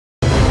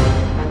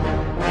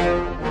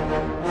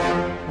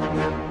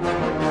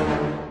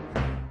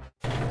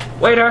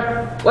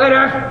Waiter!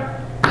 Waiter!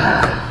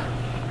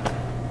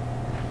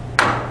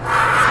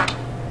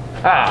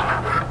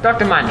 Ah,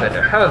 Dr.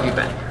 Mindbender, how have you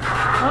been?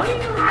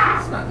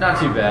 It's not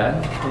too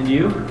bad. And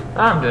you?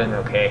 I'm doing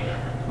okay.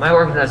 My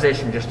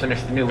organization just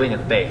finished a new wing of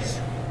the base.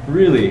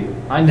 Really?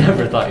 I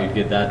never thought you'd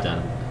get that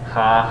done.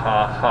 Ha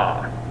ha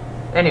ha.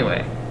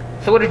 Anyway,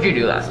 so what did you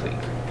do last week?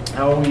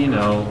 Oh, you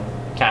know,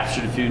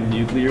 captured a few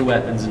nuclear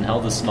weapons and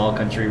held a small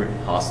country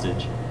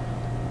hostage.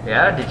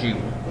 Yeah, did you,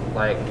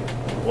 like,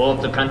 blow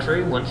up the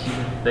country once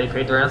they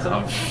paid the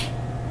ransom?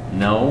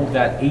 No,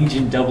 that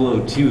Agent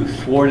 002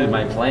 thwarted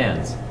my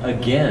plans.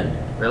 Again.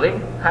 Really?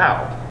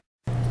 How?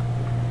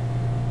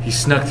 He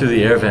snuck through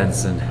the air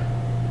vents and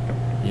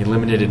he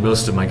eliminated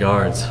most of my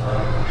guards.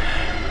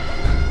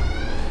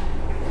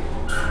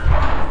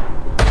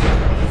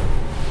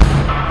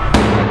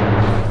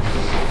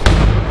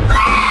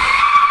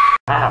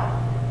 Wow.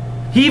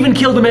 He even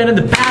killed a man in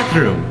the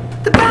bathroom!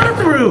 The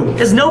bathroom!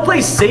 Is no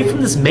place safe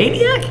from this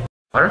maniac?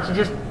 Why don't you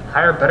just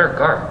hire better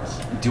guards?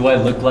 Do I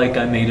look like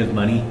I'm made of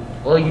money?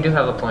 Well, you do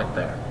have a point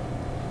there.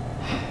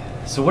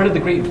 So what did the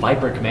great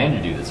Viper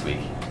commander do this week?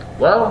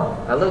 Well,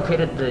 I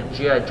located the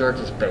G.I.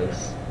 George's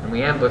base, and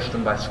we ambushed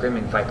them by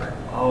screaming Viper.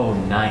 Oh,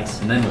 nice.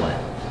 And then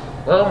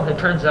what? Well, it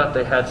turns out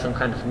they had some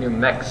kind of new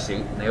mech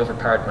suit, and they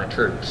overpowered my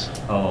troops.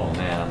 Oh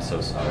man, I'm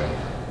so sorry.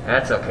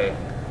 That's okay.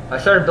 I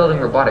started building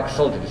robotic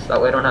soldiers,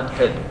 that way I don't have to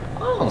pay them.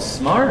 Oh,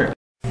 smart.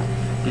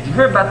 Did you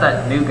hear about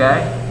that new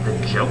guy, the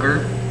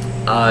Joker?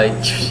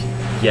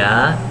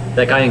 Yeah?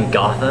 That guy in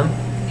Gotham?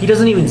 He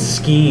doesn't even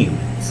scheme.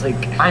 It's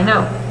like... I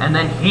know, and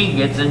then he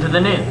gets into the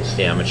news.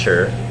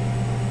 Amateur.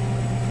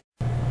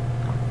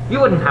 You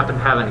wouldn't happen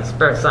to have any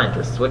spare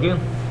scientists, would you?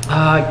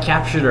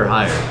 Captured or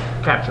hired?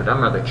 Captured,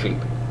 I'm rather cheap.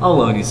 I'll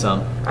loan you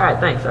some. Alright,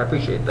 thanks, I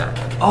appreciate that.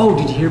 Oh,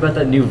 did you hear about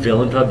that new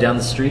villain pub down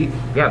the street?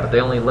 Yeah, but they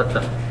only let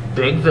the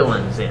big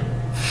villains in.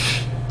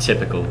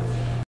 Typical.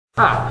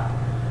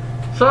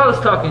 So I was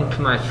talking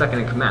to my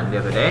second-in-command the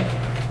other day,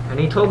 and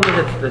he told me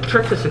that the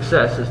trick to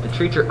success is to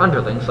treat your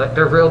underlings like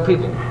they're real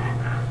people.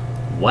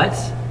 What?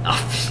 Oh,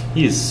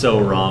 he is so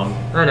wrong.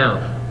 I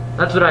know.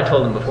 That's what I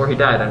told him before he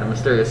died under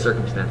mysterious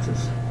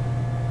circumstances.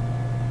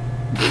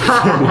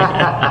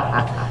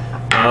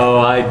 Oh,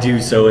 I do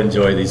so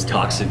enjoy these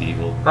talks of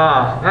evil.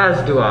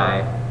 As do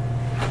I.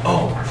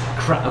 Oh,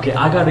 crap. Okay,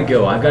 I gotta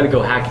go. I've gotta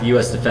go hack the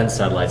US defense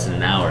satellites in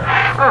an hour.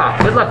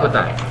 Good luck with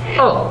that.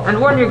 Oh, and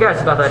warn your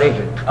guys about that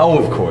agent. Oh,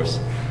 of course.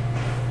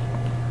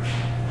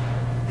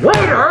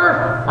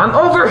 Waiter! I'm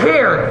over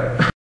here!